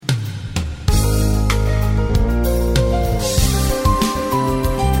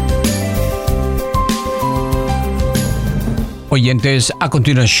Oyentes, a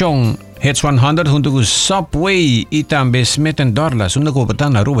continuación, Hits 100 junto con Subway y también Smith Dorlas. Una copa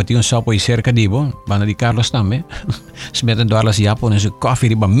na Aruba tiene un Subway cerca de vos. Van a di Carlos también. Smith Dorlas ya ponen su coffee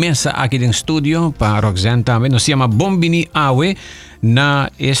riba mesa aquí en estudio para Roxana también. Nos llama Bombini Awe.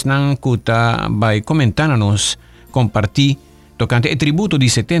 Na es nan kuta by comentanos compartí tocante el tributo de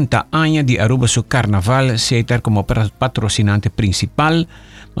 70 años de Aruba su Carnival, SETAR como patrocinante principal.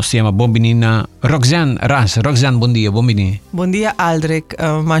 Nos llama Bombinina Roxana Ras. Roxana, bom dia, Bombini. Bom dia, Aldrich.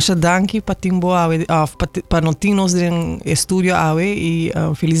 Masha danki patimbo awe, para notinos en estudio awe y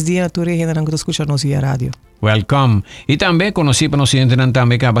feliz dia nature gente que escucha nos via radio. Welcome. Y también conocí para nosotros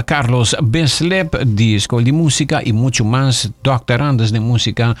también Carlos Bislip de Escuela de Música y mucho más doctorandos de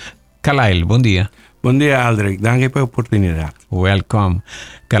música. Kalail, bom dia. Bom dia, Aldrich. Danke por la oportunidad. Welcome.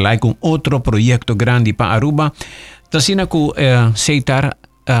 Kalail con otro proyecto grande para Aruba. Tasina ku SETAR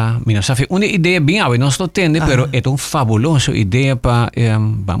mira, sabe, una idea bien, no lo entiende, pero es una fabulosa idea para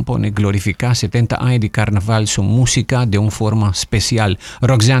vamos a glorificar 70 años de Carnival, su música de una forma especial.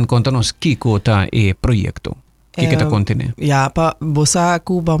 Roxana, contanos qué cosa es proyecto. ¿Qué te contiene? Ja, pa bosa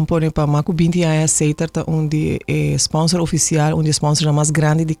ku bampone pa maku 20 anos SETAR ta sponsor oficial, sponsor mais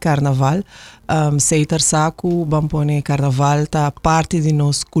grande de Carnaval. SETAR saku bampone Carnaval ta parte de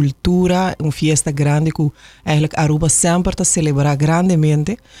nos cultura, fiesta grande que eigenlijk Aruba sempre ta celebrar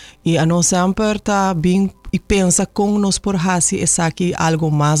grandemente e a nós sempre ta bem e pensa com nós por hasi essa aqui algo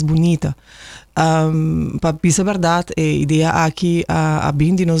mais bonita. Para dizer a verdade, a ideia aqui a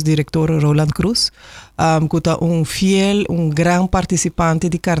bem de nosso diretor Roland Croes, que é fiel, grande participante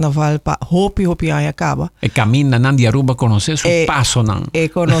de Carnaval para hopi aí acaba. E caminha nan de Aruba conhecer su passo nan. E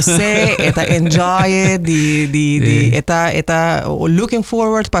conhecer, eta enjoy eta looking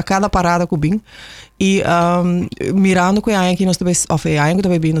forward para cada parada que bem. E mirando que aí que nós também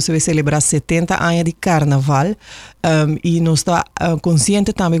celebrar 70 anos de Carnaval e nós está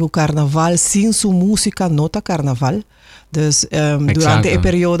consciente também que o Carnaval sem sua música não está Carnaval. Dus durante o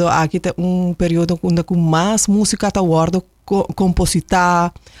período aqui tem período onde com mais música está guardo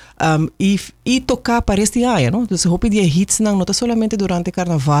compositar e tocar para este ano, não? Dus hoop die hits não está somente durante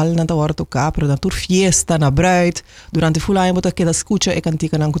Carnaval não está guardo tocar, pero durante fiesta na bruid, durante full ano bota que da escuta e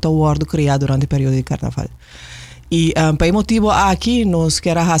cantica não está guardo criar durante o período de Carnaval. E para esse motivo aqui nós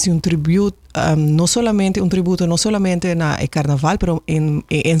queremos fazer tributo, não somente tributo na Carnaval, mas em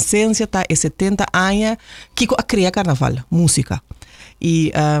essência está 70 anos que cria Carnaval, música.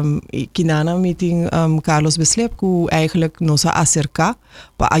 E que nana meeting Carlos Bislip que eigenlijk nos acerca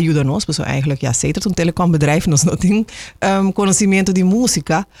para ajudar-nos, porque eigenlijk ja SETAR um telecombedrijf nós não tem conhecimento de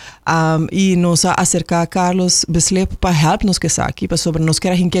música e nos acerca Carlos Bislip para help-nos que aqui, para sobre nós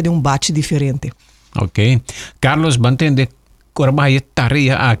queremos que de bate diferente. Ok. Carlos, mantende corbaia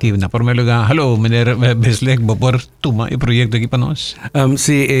tarea aqui na primeiro lugar. Hello, meneer Bislip, por toma o projeto aqui para nós.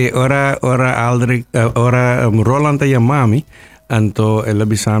 Sí, ora Aldrich, ora Roland ya mami. Anto el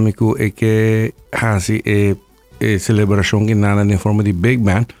abisamico e que hasi celebração que nada em forma de big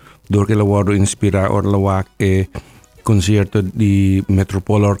band, door que la guardo inspirar or la wak concerto de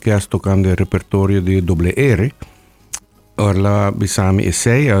Metropole Orquestra tocando el repertorio de WR. Or la bisami e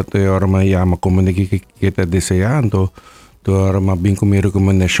sei, ora ma llama come que está deseando, ora ma bin come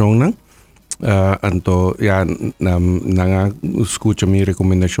recomendação nan. Anto ya nanga escucha mi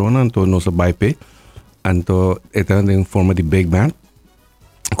recomendação, anto nos baipe. Anto está em forma de big band,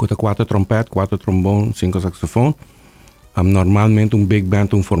 com 4 trompetes, 4 trombones, 5 saxofones. Normalmente big band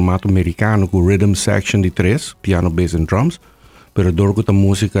formato americano com rhythm section de 3, piano, bass e drums. Pero door com a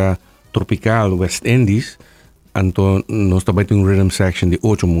música tropical, West Indies, anto nós também temos rhythm section de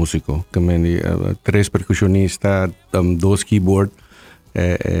 8 músicos, também 3 percussionistas, 2 keyboard,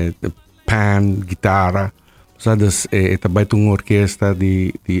 pan, guitarra. Dus também tem uma orquestra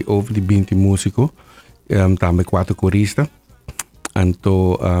de over de 20 músicos. Também 4 coristas.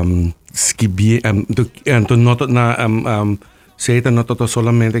 Anto anto not na SETAR not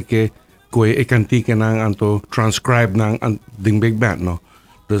solamente que e cantica nan anto transcribe nan ding big band no.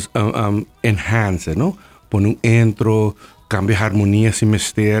 Dus enhance no. Pon intro, cambia harmonia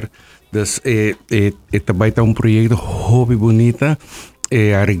semester. Dus também tá projeto hobby bonita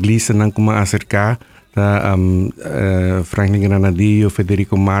arreglista nan como acercar Franklin Granadillo,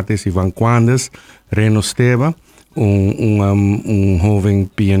 Federico Mates, Ivan Quandes, Reno Steva, jovem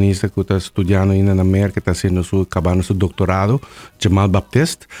pianista que está estudando na América, está acabando seu doutorado, Jamal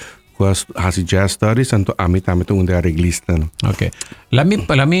Baptiste, que hace jazz studies, então a mim também é arreglista. Ok. La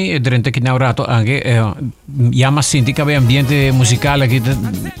mi durante que na rato anche ya más sinti que ambiente musical aqui,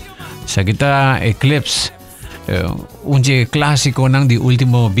 sa kita Eclipse. Un clásico nang di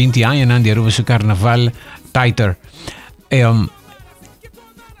último 20 años nang di Aruba su Carnival Tighter.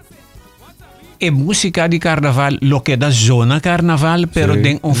 música de carnaval, lo que da zona carnaval, pero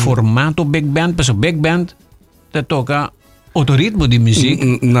tem un formato big band, pues big band te toca outro ritmo de música,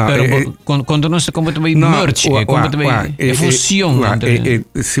 pero quando nós estamos também merch, como também fusão.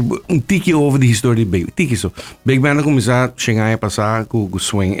 Um tiki over de história de Big, tiki so. Big band começar a chegar a passar com o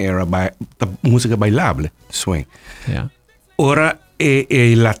swing era, música bailable, swing. Ora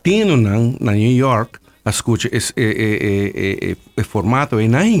latino na New York, escuta esse formato e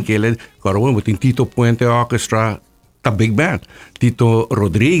na inquele, agora tem Tito Puente Orchestra, tá big band, Tito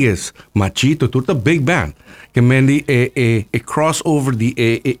Rodrigues, Machito, tudo tá big band. Que mendi crossover de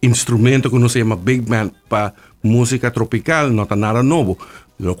instrumento que nós chama big band para música tropical, não tá nada novo.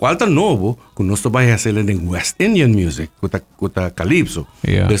 Lo qual tá novo, que nós também fazemos em West Indian music, que tá calypso.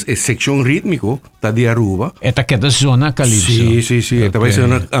 Então, a secção rítmico tá de Aruba. Esta que é da zona calypso. Sim. Também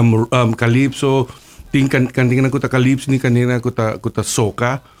zona calypso, tem cantina que tá calypso, tem cantina que tá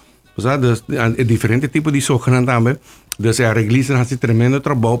soca. É diferente tipo de soca também. Então, a reglista faz tremendo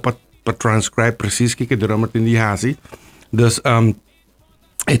trabalho para transcribe precies que drummer tem de hazi. Dus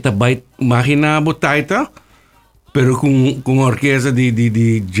esta vai imaginar botaita, pero com orquestra de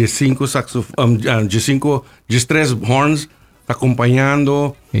G5 G5 G3 horns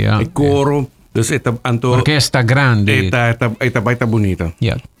acompanhando e coro. Dus esta orquestra grande. Esta vai tá bonita.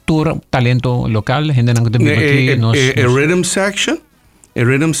 Tour talento local, gente não tem aqui nós.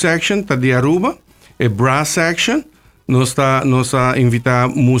 Rhythm section tá de Aruba, brass section. Nós invita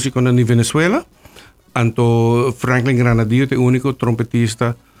músicos na Venezuela. Anto Franklin Granadillo é o único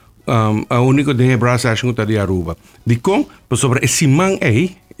trompetista, o único de brass section de Aruba. De com, sobre esse man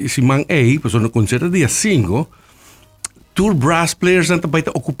aí, no concerto dia 5, tour brass players estão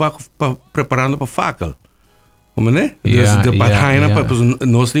para ocupar preparando para fakel. Como né? De Pathaina,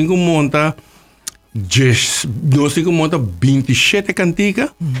 nós temos monta 27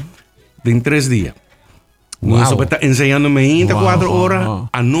 cantigas em 3 dias. Nós estamos ensaiando 24 horas,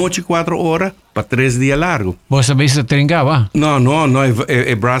 à noite 4 horas, para 3 dias largos. Você também trincava? Não,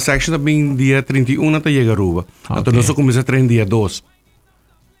 é brass section também dia 31 até chegar a Aruba. Então nós começamos a treinar dia 2.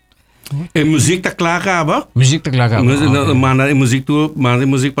 A música está clara, música está clara. Manda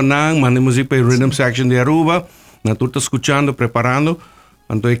música para Nang, manda música para a rhythm section de Aruba. Nós estamos escutando, preparando.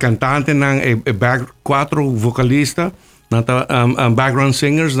 Então é cantante, é 4 vocalistas, background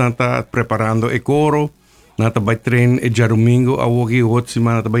singers, nós estamos preparando o coro. Nata vai trein já domingo a outra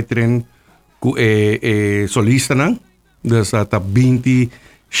semana nata vai trein com solista não, dus tá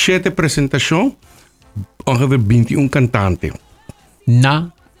 27 apresentação, ongeveer 21 cantante.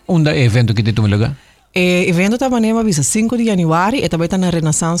 Na evento que te tu lugar? Evento tá manema bisa 5 de januário e também tá na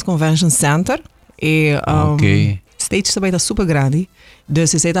Renaissance Convention Center. Stage também tá super grande.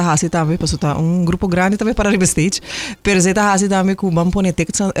 Dus você tá hasi também, porque tá grupo grande também para o stage. Pero você tá hasi também com bom pone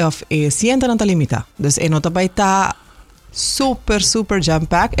tickets sienta não tá limita. Dus não também tá super jam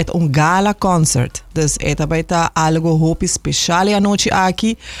pack, é gala concert. Dus também tá algo hope especial a noite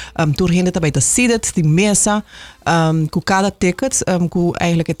aqui. Tur gente também tá seated de mesa, com cada ticket, com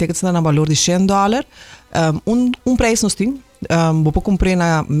eigenlijk tickets na valor de $100. Preço nós tem. Vou comprar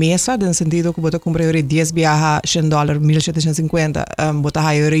na mesa, no sentido que vou comprar 10 viaja $100, 1.750, vou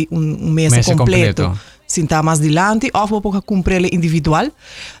comprar mesa completo, sem estar mais adiante, ou vou comprar individual.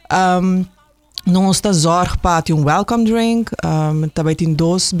 Nós está zorg para ter welcome drink, também tem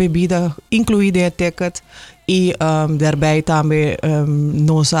 2 bebidas incluídas no ticket e daarbij também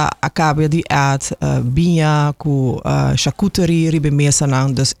nós acaba de vinha com charcuterie ribe mesa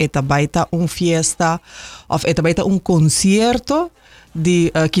não, dus também tá fiesta of também tá concerto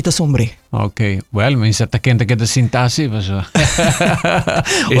de Kita Sombre. Ok, well, mas está quente que te sintasse, mas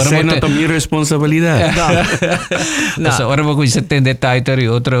essa é não minha responsabilidade. Não. Agora vou conhecer tem detalhe e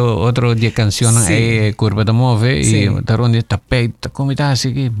outro de canção é curva da move e tá onde tá peito, como tá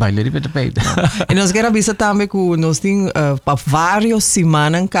assim, baile de peito. E nós queremos avisar também que nós temos para várias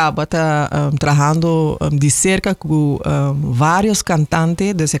semanas acaba trabalhando de cerca com vários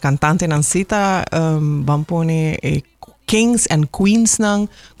cantantes, desse cantante não cita, vamos pôr Kings and Queens nang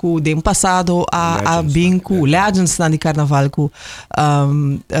ku dem passado a binku legends nang di Carnival ku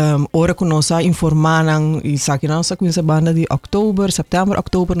ora ku nosa informar nang isaki nang sa kunsa banda di September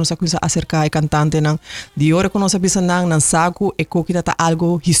Oktober nosa kunsa acerca cantante nang di ora ku nosa bisa nang saku e ko kita ta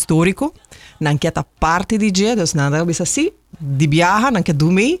algo histórico nang kita parte di dia dus nang bisa si di viaja nang ke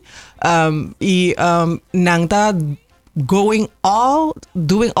dumi nang ta doing all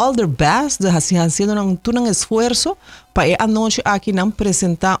their best, haciendo un esfuerzo para a noche aqui não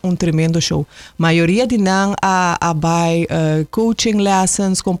apresentar tremendo show. Maioria de não vai coaching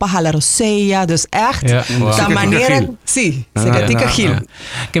lessons com para roceia, dus echt da maneira, sim, se tica gil.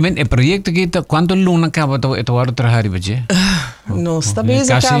 Que men proyecto kita quando luna acaba to hora trabalhar baje? Nós talvez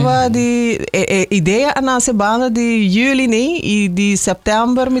acaba de ideia a nossa banda de julho e de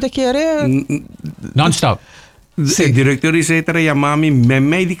setembro me querer Non-stop. Sì. Direttore di SETAR chiamami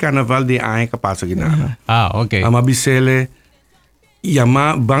me di Carnival di anni che passa che nada. Ok. Ama bisele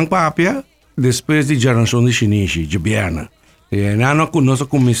chiama bank papia depois di generazione di cinesi, gibiana. E nano con nos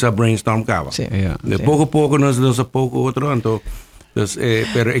comincia a brainstorm cava. Sì. De poco nos poco outro anto. Dus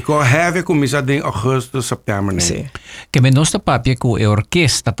per ik have comincia in agosto, setembro. Sì. Che men nostra papia cu e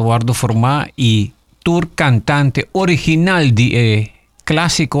orchestra tuardo forma i tour cantante original di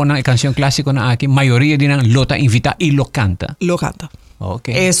clásico na canción clásico na aqui maioria de lota invita e lo canta. Lo canta.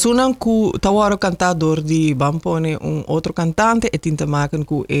 Okay. E sunan ku tawaro cantador di bampone outro cantante e tinta maken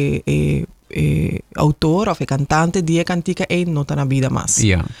ku autor of cantante die cantica nota na vida mas.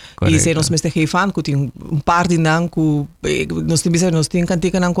 Yeah, e se nos meste gevan ku tin par di nan ku nos tin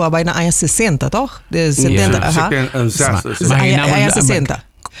cantica nan ku abay na aya 60, toch? De 70. Aya 60.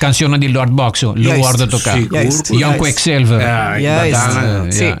 Canzone di Lord Boxo, lo guardo toccare. Young Quicksilver. Da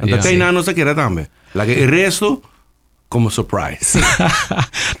tem nanos aqui também. Il resto como surprise.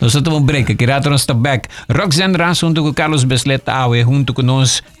 Nós estamos um break, aqui rato nós está back. Roxana Ras junto com Carlos Bislip awe junto com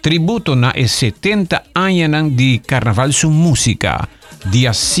nós tributo na 70 anos de Carnaval su música,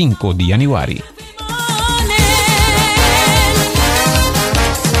 dia 5 de januário.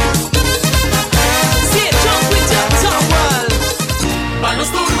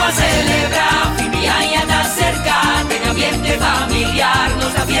 Celebrar, fin de año tan cerca, en ambiente familiar,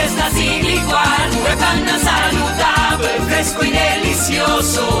 nos da fiesta sin igual, bacana, saludable, fresco y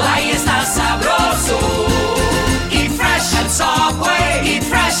delicioso, ahí está sabroso. Eat fresh and Subway, eat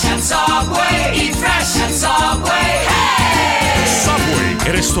fresh and Subway, eat fresh and Subway, hey! Subway,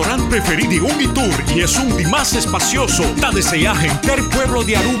 el restaurante preferido de Unitour y es un más espacioso, da desear gente el pueblo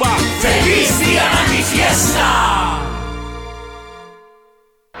de Aruba. ¡Feliz día de mi fiesta!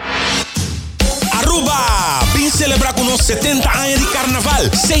 Aruba! Vim celebrar com os 70 anos de Carnaval.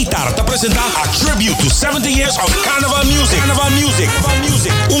 SETAR está apresentando a Tribute to 70 Years of Carnival Music. Carnival Music.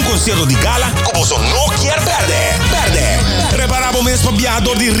 Concerto de gala que você não quer perder. Preparamos mesmo para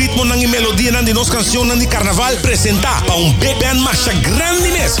viador de ritmo e melodia de nossas canções de Carnaval. Apresentar para big band marcha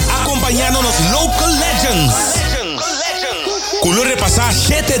grande mesmo, acompanhando nos local legends. Color repassar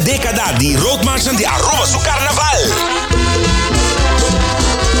 7 décadas de road marcha de Aruba su Carnaval.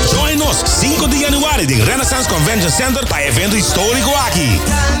 Join nos 5 de januário de Renaissance Convention Center para evento histórico aqui.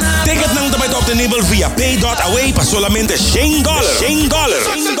 Ticket não também está obtenível via pay.away para solamente $100.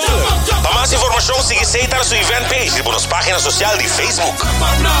 Para mais informação, siga SETAR su event page e por nossa página social de Facebook.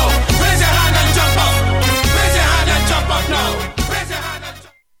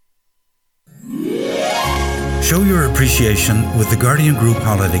 Show your appreciation with the Guardian Group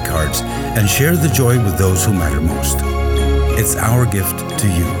holiday cards and share the joy with those who matter most. It's our gift to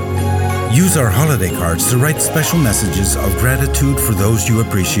you. Use our holiday cards to write special messages of gratitude for those you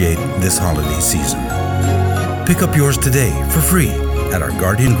appreciate this holiday season. Pick up yours today for free at our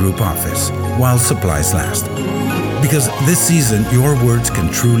Guardian Group office while supplies last. Because this season, your words can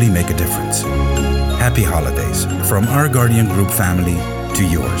truly make a difference. Happy holidays from our Guardian Group family to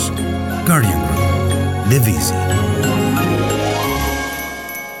yours. Guardian Group. Live easy.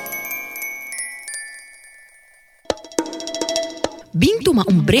 Bing toma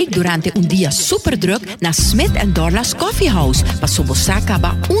break durante dia super druk na Smith & Dorla's Coffee House para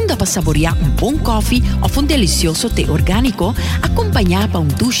sobosacaba onda para saborear bom coffee of delicioso té orgánico acompanhado para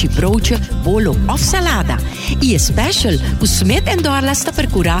douche broodje, bolo of salada. E special, o Smith & Dorla's está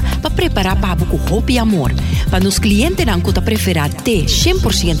percurar para preparar para buco hope e amor. Para nos clientes não que preferir té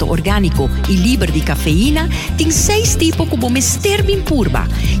 100% orgánico e livre de cafeína, tem 6 tipos como mister bem purba.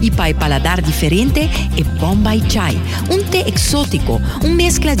 E para paladar diferente, é Bombay Chai, té exótico,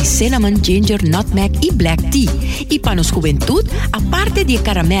 mezcla de cinnamon, ginger, nutmeg e black tea. E para nos juventud, aparte de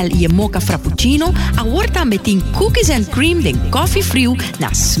caramel e mocha frappuccino, agora também tem cookies and cream de coffee frio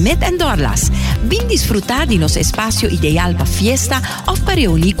na Smith & Dorla's. Bem desfrutar de nosso espaço ideal para fiesta ou para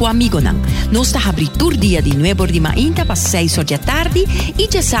reunir com amigos. Nós está abrindo dia de 9 de manhã para 6 da tarde e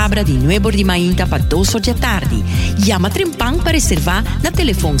de sábado de 9 de manhã para 2 da tarde. Llama Trempang para reservar na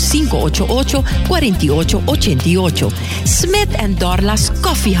telefone 588-4888. Smith & Dorla's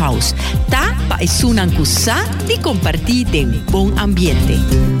Coffee House. Tá para esunan kusa de compartir de bom ambiente.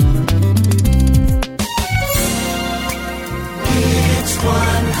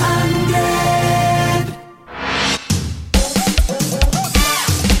 100.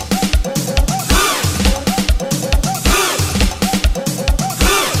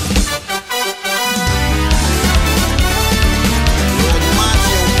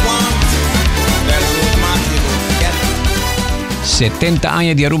 70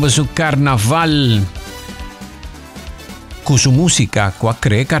 años de Aruba su Carnaval. Con su música, qua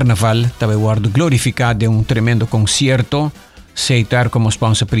cree Carnaval, tabe guardo glorificado de un tremendo concierto. SETAR como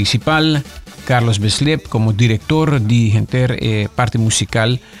sponsor principal, Carlos Bislip como director de parte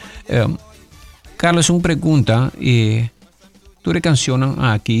musical. Carlos, una pregunta. Tú canciones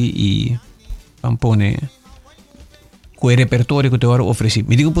aquí y van pone quel repertorio que te voy a ofrecer.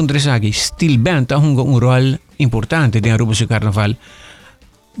 Me digo punto aquí, steel band ha un rol importante en Aruba su Carnaval.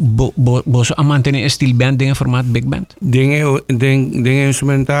 Vos a mantener steel band en formato big band? Den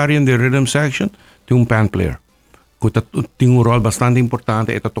instrumentarium de rhythm section, tiene un band player. Que tiene un rol bastante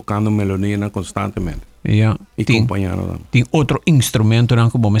importante, está tocando melodía constantemente. Ja. Y acompañando. Tiene otro instrumento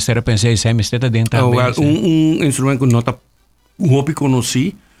como me estará pensando, se me está dentro. Un instrumento que no está hopi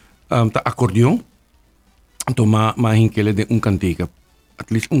conocí, acordeón. Então, mas em que ele tem cantiga. At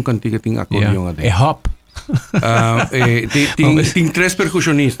least cantiga tem acordeão. É hop. Tem 3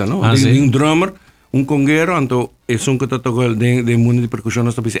 percussionistas, não? Tem drummer, congueiro, então é que está tocando de mundo de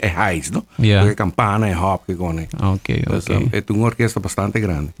percussionistas, é raiz, não? Porque campana, é hop, que gone. Ok. É uma orquestra bastante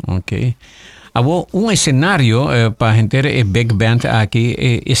grande. Ok. Abo, escenario para gente big band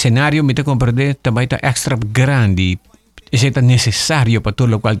aqui, escenario, me te compreende, também está extra grande. Is het necessário para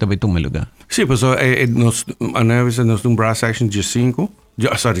todo o qual também toma lugar? Sim, pues nós temos um brass section de 5, de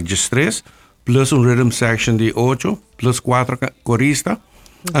 3, plus um rhythm section de 8, plus 4 coristas.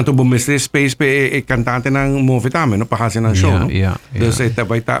 Então, vamos ter space para cantante não movimentame, não para fazer um show. Então,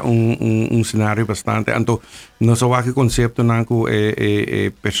 vai estar cenário bastante. Então, nosso conceito não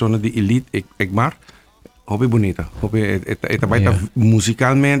é pessoa de elite, Egmar, hobby bonita, hobby vai estar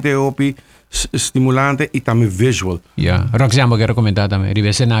musicalmente, hobby stimulante e também visual. Roxana, quero comentar também.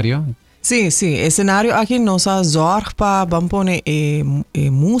 Ribe cenário? Sim. O cenário aqui nos zorg para bampone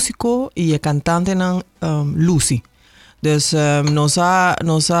músico e cantante na Lucy. Dus nos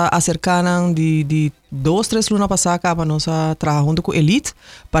acercaram de 2-3 lunas passadas para nós trabalhar junto com Elite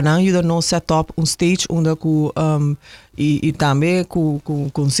para ajudar nos set up stage onde e também com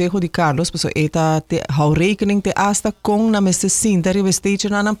o conselho de Carlos, porque eta hou rekening te asta com na meste cinta ribe stage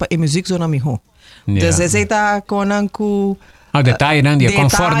na para música zona miho. Dus eta com detalhe dan die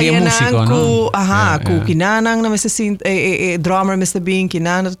comfort die músico, no? Com kinanang na meste cinta drummer meste bin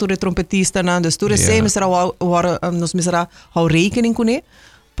kinana tu trompetista na dus tu se mesra nos mesra hou rekening com ne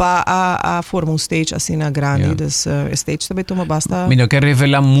para formar stage assim na grande, dus stage também toma basta. Mino que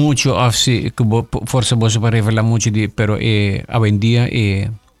revela mucho of si que forse vos para revelar mucho di pero hoy en día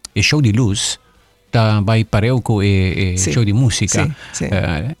show de luz ta vai pareu com show de música.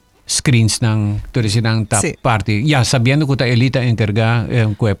 Screens ng ng top party. Sabiendo que ta elita encarga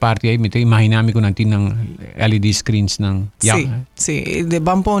com a parte aí, me te imaginami ko natin ng LED screens ng Sim, de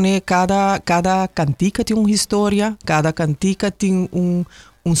bampone cada cantica tem uma história, cada cantica tem uma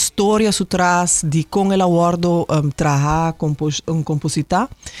história por trás de como ela guardo trabalhar compositar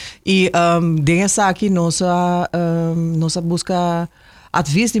e dessa aqui nossa busca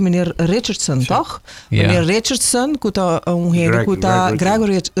advies de meneer Richardson, toch? Meneer Richardson,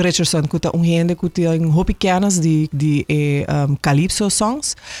 Gregory Richardson, que tem hobby kennis de calypso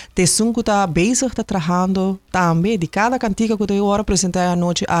songs. Te são que tá bezig tá trabalhando também de cada cantiga que eu agora apresentar a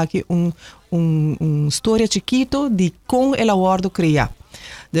noite aqui história chiquito de como ela guardo criar.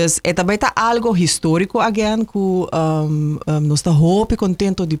 Dus também está algo histórico again que nós está hobby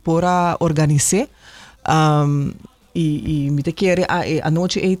contento de pora organizar. E me te quer a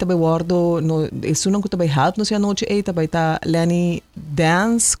noite aí também guardo isso não que também help nos a noite aí também tá Lenny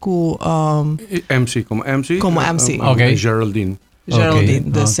dance com MC okay. Geraldine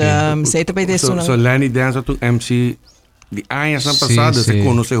dus sei também disso so Lenny dance tu MC de anos passadas se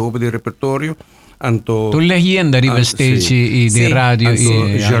conhece roupa de repertório anto tu legenda di stage e di radio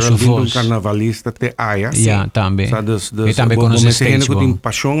e Geraldine un carnavalista te aya também e também conhece gente que tem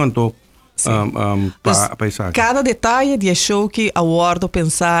paixão anto cada detalhe de show que aguardo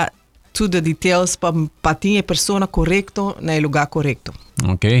pensar tudo details para ter a pessoa correta no lugar correto.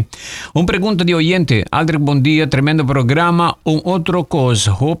 Ok. Uma pergunta de oyente. Aldrich, bom dia. Tremendo programa. Outra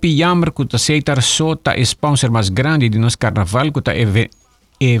coisa. Hopi jammer que SETAR só tá sponsor mais grande de nosso carnaval, que tá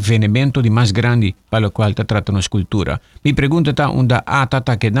evento de mais grande para o qual tá tratando nossa cultura. Minha pergunta tá onde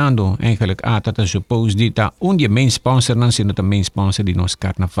tá quedando, eigenlijk tá supposed de tá onde é main sponsor, não sendo tá main sponsor de nosso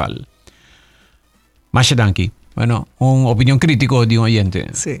carnaval. Mas dankie. Bueno, una opinión crítica de un oyente.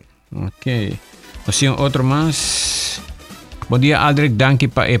 Sí. Ok. Así, otro más. Bom dia, Aldrich. Danke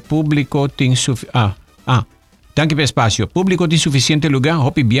para el público. Danke para el espacio. Público tem suficiente lugar.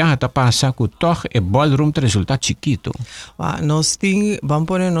 Hopi viaja ta passa que toch el ballroom te resulta chiquito. Nós vamos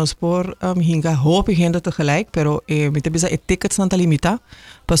ponernos por hinga hopi gente tegelijk, pero me te bisa tickets não tá limita,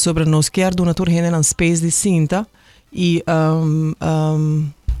 para sobre nós quer do natur gente en space de cinta e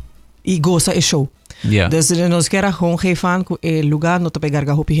goza e show. Yeah. Dus nós quer gewoon geven que lugar não tá pegar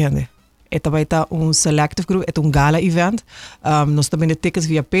hopi gente. Vai estar selective group, gala event. Nós também tickets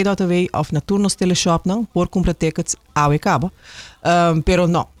via pay.tv of natur nos teleshop não, por comprar tickets ao cabo. Pero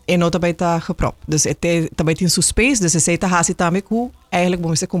não, não vai estar geprop. Dus também tem seu space, dus você está hasi também que eigenlijk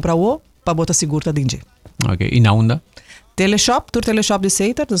vamos comprar o para botar seguro tá dentro. Ok, e na onda? Teleshop, tour teleshop de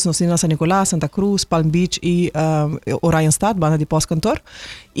SETAR, dus nós temos San Nicolás, Santa Cruz, Palm Beach e Orionstad, banda de pós-cantor.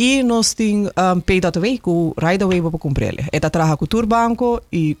 E nós temos pay.tv, que right away para comprar. Eta traga com tour banco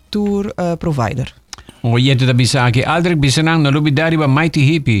e tour provider. O oyente da bisa que Aldrich bisanang na lubidari ba mighty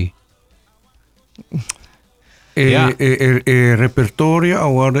hippie. Repertório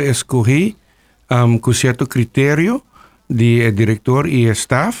agora escolhi com certo critério de diretor e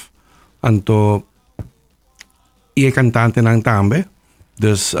staff. Então, e cantante nang tambe,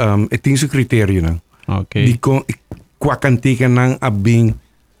 dus tem seu critério nang. Okay. Di qua cantica nang abing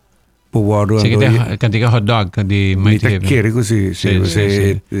powaro. Sì, che cantica hot dog di Mighty Heavy. Chiede così,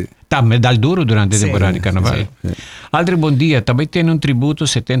 sì. Tamme dal duro durante la temporada di Carnival. Altri buon dia, também tem un tributo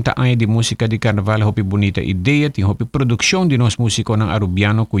 70 anni di musica di Carnival, hopi bonita idea, tem hopi produção de nos músicos nang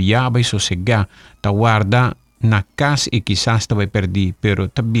arubiano ku yaba e sossega, ta guarda na casa e quizás te vai perder, pero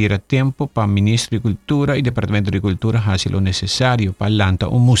tabira tempo para Ministro de Cultura e Departamento de Cultura fazer o necessário para lançar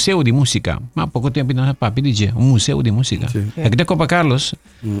um museu de música. Mas pouco tempo não é papi DJ, um museu de música. É que da Copa Carlos.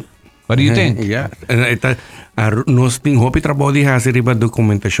 What do you think? Nós temos hopi trabalho de fazer a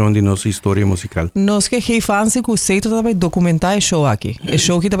documentação de nossa história musical. Nós que fancy que o seito também documentar o show aqui. O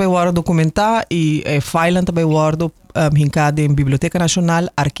show que também guarda documentar e file também guarda hincado em Biblioteca Nacional,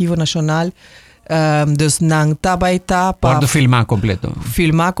 Arquivo Nacional. Dus nang tabay ta pa Guardo filmar completo.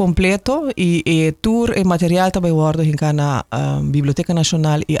 Filmar completo e tour e material tabay guardo hinka na Biblioteca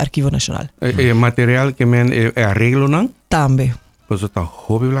Nacional e Arquivo Nacional. Material que men arreglo nang? Tambe. Pues está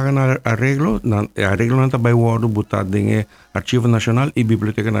hobby lá na arreglo nang tabay guardo buta dinge Arquivo Nacional e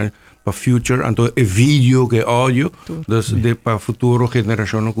Biblioteca Nacional para future anto e video que audio dus de para futuro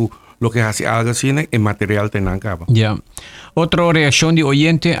geração ku lo que hace algo assim e material tenan capa. Yeah. Outra reação de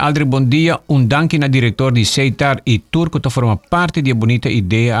oyente, Aldrich, bom dia. Danke na diretor de SETAR e Turco que forma parte de bonita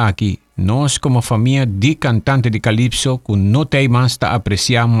ideia aqui. Nós, como família de cantante de Calypso, que não tem mais a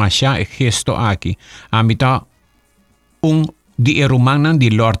apreciar mais o gesto aqui. A mitad de Rumanan de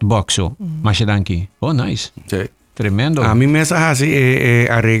Lord Boxo. Mas danke. Oh, nice. Sí. Tremendo. A mim mesmo assim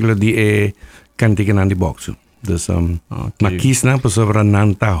arreglo de cantiga de Boxo. Dus, maar kies na para sobre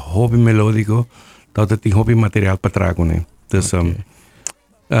nanta hobby melódico, todo tem hobby material para trago, né? Dus,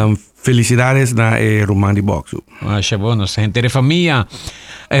 felicidades na Roman de Boxo. Acha bom, nossa gente de família.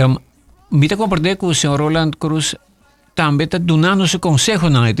 Me te compartilhar com o senhor Roland Cruz também está dando seu conselho,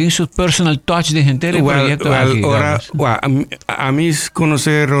 não? Tem seu personal touch de gente de projeto aqui. A mim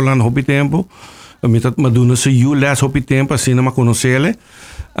conhecer Roland hobby tempo, me está dando seu last hobby tempo, assim não me conhecer ele.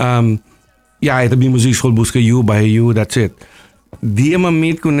 Ja, het hebben muziekschool busca you, bij you, that's it. Die man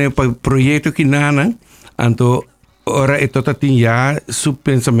meet con proyecto que nana, anto ora e tota 10 jaar su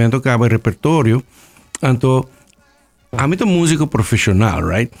pensamento que abre repertório, anto a mim músico profissional,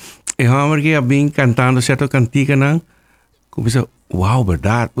 right? E hammer que bem cantando certo cantiga nan, como pensa, wow,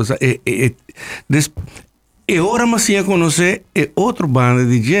 verdade, e ora mas sim conhecer outro banda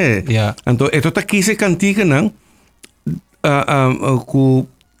de DJ. Yeah. Anto e tota 15 cantiga nan, ku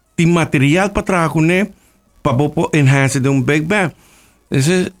material para trabalhar para poder enhance de big band.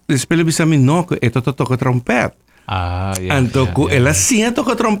 Esse espelho bisa me noco e toca trompete. Então ela sim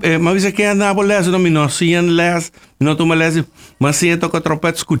toca trompete, mas você quer andar por lá, não me não sim les, não toma les, mas sim toca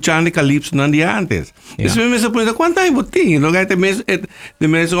trompete escutando Calypso não de antes. Isso me pergunta quanto tempo tem? Não vai ter mesmo de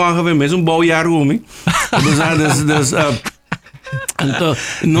mesmo agora mesmo bom jaar rumi. Dus então,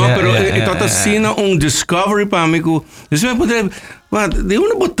 não, pero então tá sendo discovery para mim que isso me pode de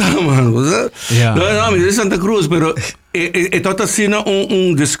onde botar, mano? Não, de Santa Cruz, pero então tá sendo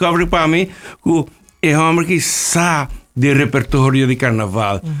discovery para mim que é homem que sabe de repertório de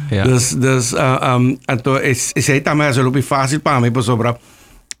Carnaval. Dus então esse aí também é super fácil para mim para sobrar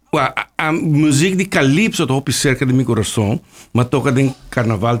a muziek die calypso op is cerca de meu coração, mas toca de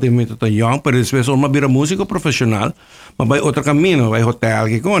carnaval tem muito tão young, pero depois uma bira músico profissional, mas vai outro caminho, vai hotel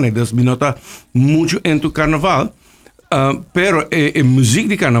que cone, dus binota muito into carnaval, pero a música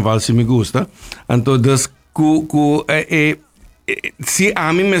de carnaval se me gusta, então dus se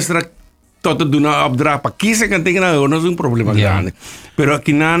a mim mestra todo do na opdracht para que se cante na não é um problema grande, pero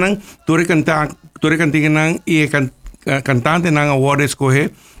aqui nanan tore cantar e cantante não agora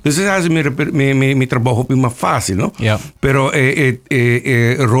escolher. Entonces hace mi trabajo más fácil, ¿no? Yeah. Pero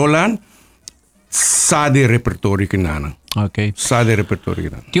Roland sabe repertório que nada. Ok. Sabe repertório que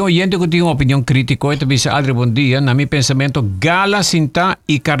nada. Tem oyente que tem uma opinião crítica, e também Aldrich, bom dia. Na meu pensamento, gala, cinta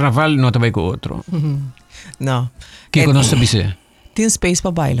e carnaval não vai com outro. Não. Que conosco você? Tem space para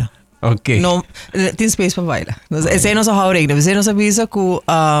bailar. Ok. Não, tem space para bailar. Essa é nossa regra. Você não sabe isso que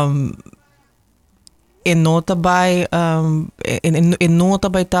nota by nota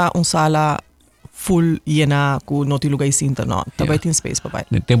by ta sala full llena ku noti lugar sinta no tabay tin space pa bay.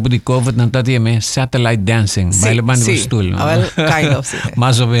 No tempo de COVID não tá tinha satellite dancing, baile band no stool. Well, kind of.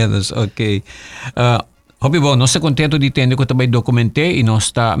 Mais ou menos, ok. Hobby bom, nós estamos contentos de ter que também documentei e nós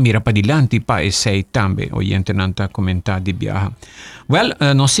está mira para dilante para esse também. Oyente não está comentando de viagem. Well,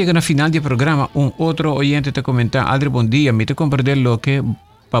 nós chegamos no final do programa. Outro oyente está comentando, Aldrich, bom dia, me te compreender lo que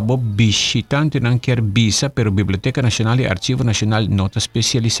para visitante não quer visa, pero Biblioteca Nacional e Arquivo Nacional nota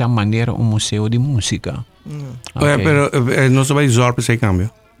especializar maneira um museu de música. Okay. Pero não se vai usar para esse cambio.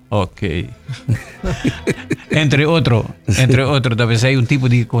 Ok. entre outro, talvez hay um tipo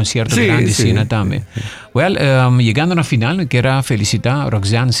de concerto grande cena também. Well, chegando na final, quero felicitar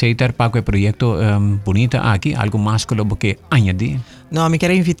Roxana SETAR para o projeto bonita aqui, algo mais que lo que añadir. Não, me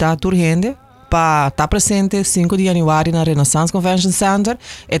quero invitar a toda gente para estar presente 5 de januário na Renaissance Convention Center.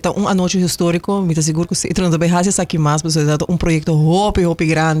 É uma noite histórico, me seguro que você não vai fazer aqui mais, mas é um projeto hope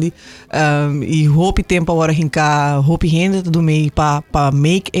grande e hope tempo agora hinca hope gente do meio para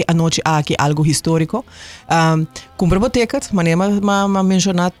make a noite aqui algo histórico. Comprar ticket, mas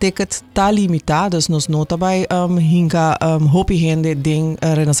mencionar ticket tá limitado, nós não tá vai hinca hope gente dentro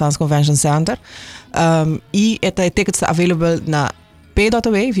Renaissance Convention Center e esta tickets available na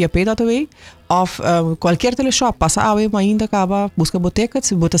Pay.away, via Pay.away, of qualquer teleshop, passa away, mas ainda acaba, busca boteca,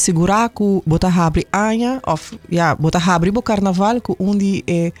 se bota segurar que bota abre anha, of, bota abre o carnaval, que onde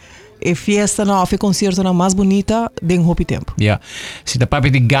é festa, não, é concerto na mais bonita, de um hopi tempo. Se da papi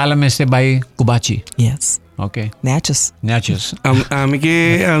de gala, mas você vai kubachi. Yes. Ok. Natchez.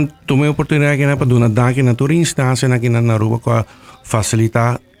 Que tomei a oportunidade aqui para dar daqui na toda instância aqui na Aruba para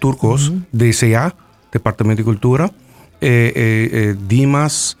facilitar turcos, DCA, Departamento de Cultura,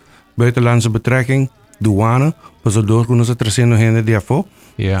 Dimas, buitenlandse betrekking, douane, waardoor we ons trazendo gente de afo,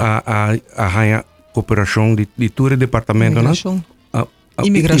 a cooperação de todo departamento,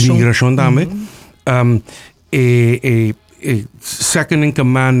 imigração também, second in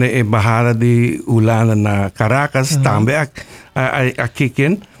command embajada de Holanda na Caracas também a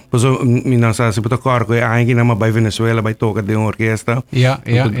kicken. Pues mina sa se puto que ainda na vai Venezuela vai tocar de uma orquestra.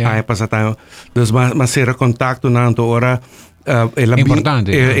 Aí passa time. Dus mas ser contacto na então ora ela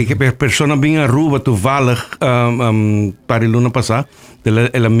importante. Que persona bem Aruba toevallig para luna passar.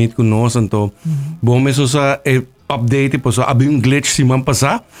 Ela meet com nós então. Bom mesmo sa update pues havia glitch se man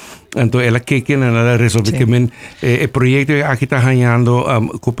passar. Então ela que ela resolve que o projeto aqui está ganhando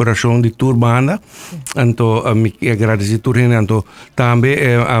cooperação de turbanda. Então me agradeço tudo então também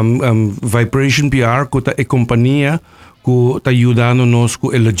Vibration PR que é companhia que está ajudando nós com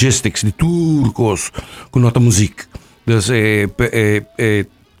logistics de turcos com nossa música. Dus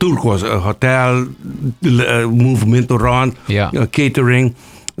turcos hotel movimento around catering.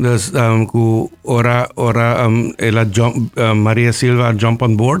 Dus ora ela Maria Silva jump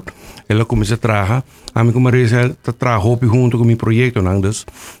on board, ela começa a trabalhar. A mim com Maria Silva trabalha junto com o meu projeto, não? Dus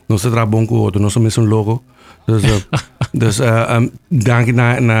nós trabalhamos com outro, nós somos logo. Dus dank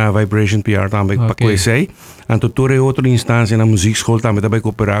na Vibration PR também para conhecer. Então toda outra instância na musikschool também vai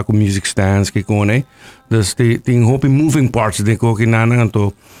cooperar com music stands que cone. Dus tem hope moving parts de que nana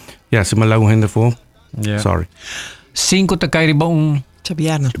então se me lago gente for. Sorry. 5 te cair bom.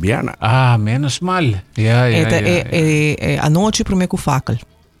 Chabiana. Ah, menos mal. A noite para mim com facal.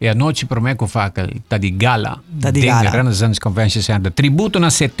 A noite para mim com facal. Tá de gala. Gala. Renaissance Convention Center. Tributo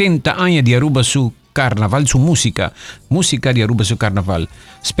na 70 anos de Aruba su Carnaval, su música. Música de Aruba su Carnaval.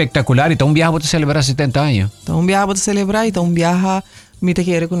 Espectacular. Então viaja para celebrar 70 anos. Então viaja para celebrar. Então viaja me te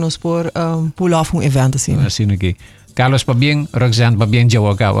querer conosco por pull off evento assim. Assim aqui. Carlos pa bien, Roxana pa bien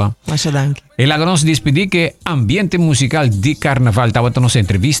Jawakawa. Masha danke. E la nos despedí que ambiente musical de carnaval tava nos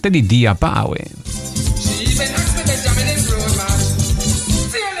entrevista de dia pa awe.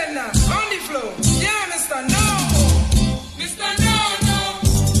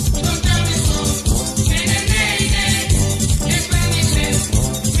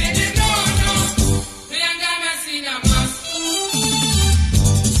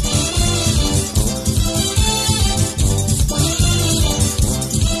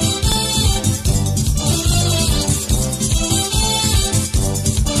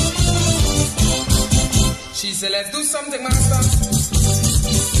 say let's do something, master.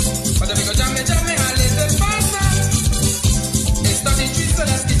 But if we go jam me a little faster. It's not the trees, so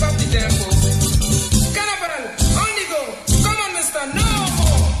let's keep up the tempo.